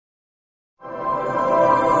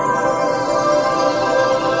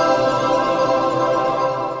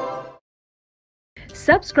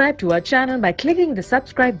Subscribe to our channel by clicking the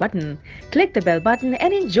subscribe button. Click the bell button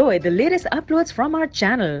and enjoy the latest uploads from our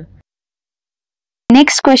channel.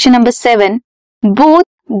 Next question number 7. Both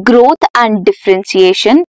growth and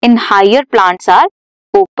differentiation in higher plants are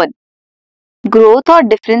open. Growth और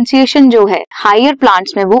differentiation जो है higher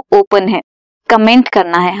plants में वो open है. Comment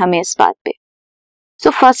करना है हमें इस बात पे. So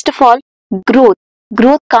first of all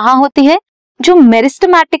growth कहाँ होती है? जो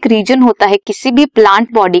मेरिस्टेमेटिक रीजन होता है किसी भी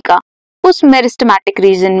प्लांट बॉडी का, उस मेरिस्टेमेटिक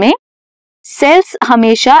रीजन में सेल्स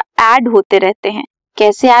हमेशा ऐड होते रहते हैं.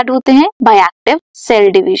 कैसे ऐड होते हैं? By active cell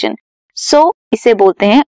division. सो इसे बोलते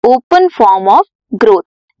हैं ओपन फॉर्म ऑफ ग्रोथ,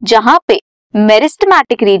 जहां पे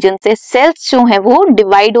मेरिस्टेमेटिक रीजन से सेल्स जो हैं वो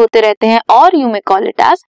डिवाइड होते रहते हैं और you may call it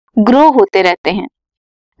as grow होते रहते हैं.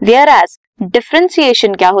 वेयर एज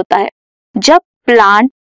डिफरेंशिएशन क्या होता है? जब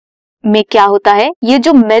प्लांट में क्या होता है, ये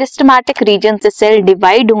जो मेरिस्टेमेटिक रीजन से सेल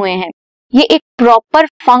डिवाइड हुए हैं ये एक प्रॉपर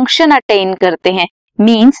फंक्शन अटेन करते हैं.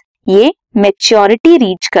 मींस ये मैच्योरिटी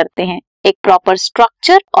रीच करते हैं, एक प्रॉपर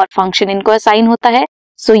स्ट्रक्चर और फंक्शन इनको असाइन होता है.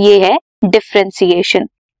 सो ये है differentiation.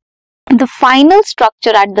 The final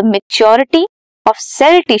structure at the maturity of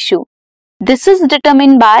cell tissue, this is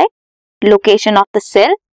determined by location of the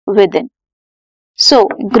cell within. So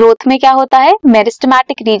growth में क्या होता है?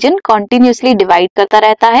 मेरिस्टेमेटिक रीजन कंटिन्यूअसली डिवाइड करता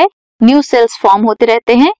रहता है, न्यू सेल्स फॉर्म होते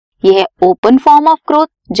रहते हैं. यह है ओपन फॉर्म ऑफ ग्रोथ,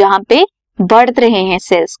 जहां पे बढ़ रहे हैं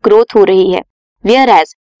सेल्स, ग्रोथ हो रही है. वेयर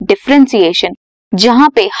एज डिफरेंशिएशन, जहां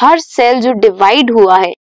पे हर सेल जो डिवाइड हुआ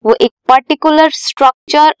है वो एक पर्टिकुलर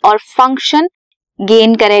स्ट्रक्चर और फंक्शन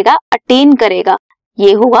गेन करेगा, अटेन करेगा.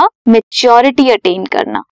 ये हुआ मैच्योरिटी अटेन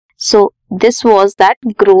करना. So this was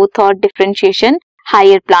that growth और डिफरेंशिएशन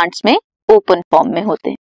हायर प्लांट्स में ओपन फॉर्म में होते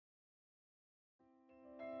हैं.